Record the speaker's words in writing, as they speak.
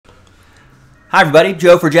Hi everybody,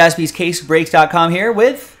 Joe for JaspysCaseBreaks.com here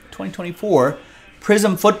with 2024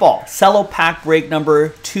 PRIZM Football Cello Pack Break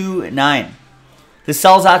number 29. This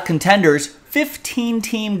sells out contenders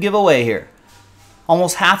 15-team giveaway here.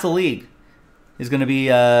 Almost half the league is going to be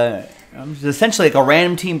essentially like a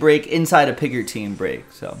random team break inside a pick your team break.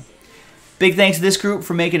 So big thanks to this group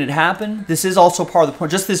for making it happen. This is also part of the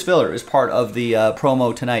just this filler is part of the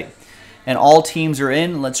promo tonight. And all teams are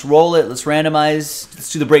in. Let's roll it. Let's randomize.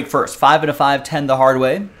 Let's do the break first. 5 and a 5, 10 the hard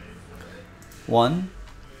way. 1,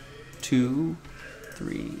 2,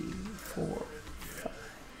 3, 4, 5,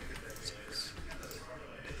 6.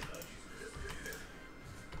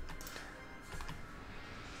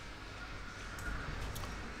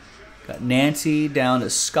 Got Nancy down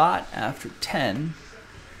to Scott after 10.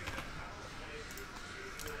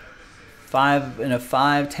 5 and a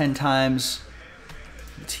 5, 10 times.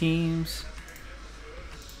 Teams.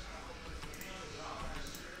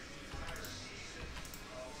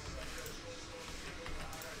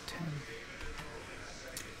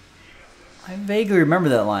 I vaguely remember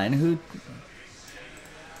that line. Who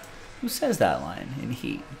says that line in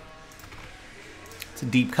Heat? It's a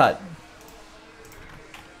deep cut.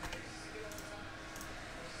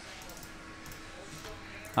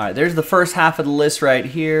 All right, there's the first half of the list right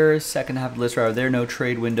here. Second half of the list right there. No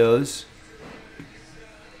trade windows.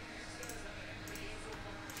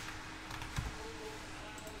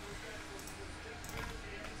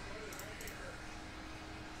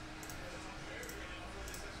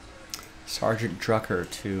 Sergeant Drucker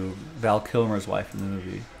to Val Kilmer's wife in the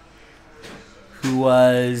movie, who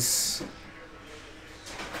was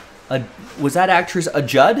that actress a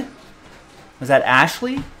Judd? Was that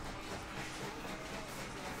Ashley?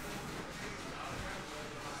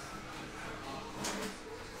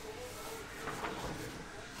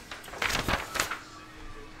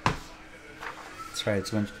 That's right.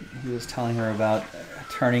 It's when he was telling her about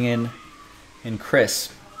turning in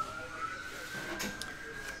Chris.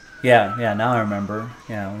 Yeah, now I remember.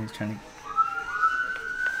 Yeah, when he's trying to...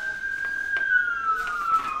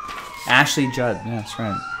 Ashley Judd, yeah, that's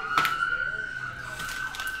right.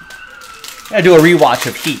 Gotta do a rewatch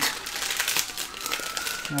of Heat.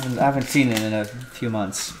 I haven't seen it in a few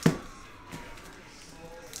months.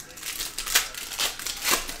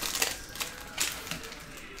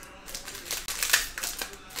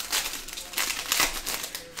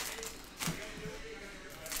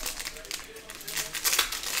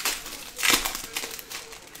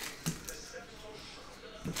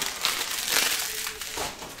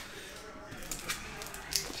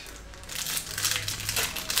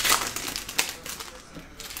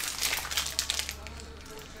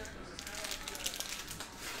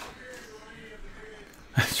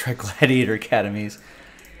 Try Gladiator Academies,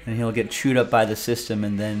 and he'll get chewed up by the system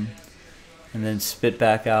and then spit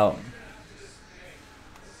back out.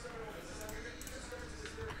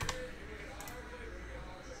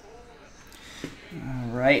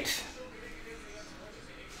 All right.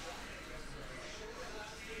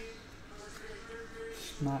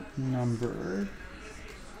 It's not numbered.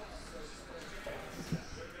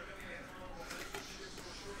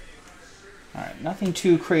 All right, nothing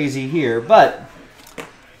too crazy here, but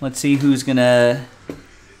let's see who's gonna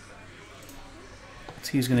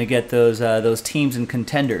get those teams and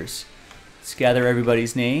contenders. Let's gather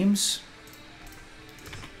everybody's names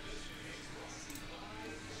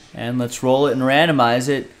and let's roll it and randomize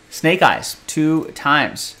it. Snake eyes 2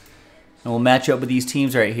 times, and we'll match up with these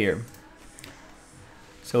teams right here.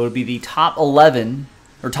 So it'll be the top 11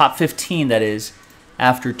 or top 15, that is,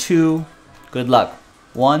 after 2. Good luck.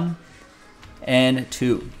 1 and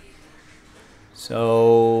 2.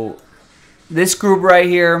 So this group right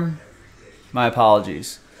here, my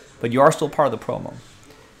apologies, but you are still part of the promo.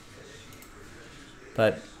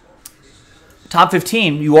 But top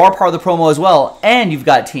 15, you are part of the promo as well, and you've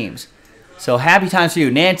got teams. So happy times for you.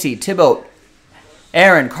 Nancy, Thibaut,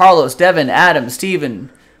 Aaron, Carlos, Devin, Adam, Steven,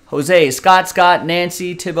 Jose, Scott,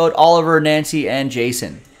 Nancy, Thibaut, Oliver, Nancy, and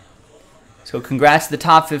Jason. So congrats to the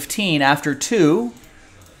top 15. After 2,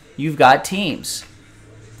 you've got teams.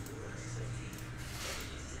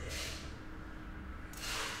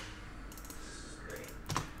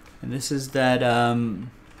 And this is that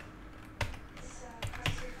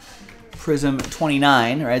PRIZM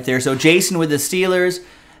 29 right there. So Jason with the Steelers,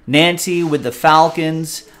 Nancy with the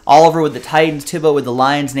Falcons, Oliver with the Titans, Thibaut with the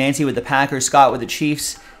Lions, Nancy with the Packers, Scott with the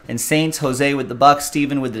Chiefs and Saints, Jose with the Bucks,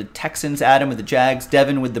 Steven with the Texans, Adam with the Jags,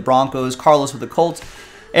 Devin with the Broncos, Carlos with the Colts,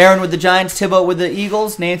 Aaron with the Giants, Thibaut with the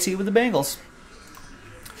Eagles, Nancy with the Bengals.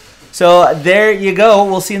 So there you go.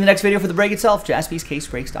 We'll see you in the next video for the break itself.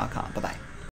 JaspysCaseBreaks.com. Bye-bye.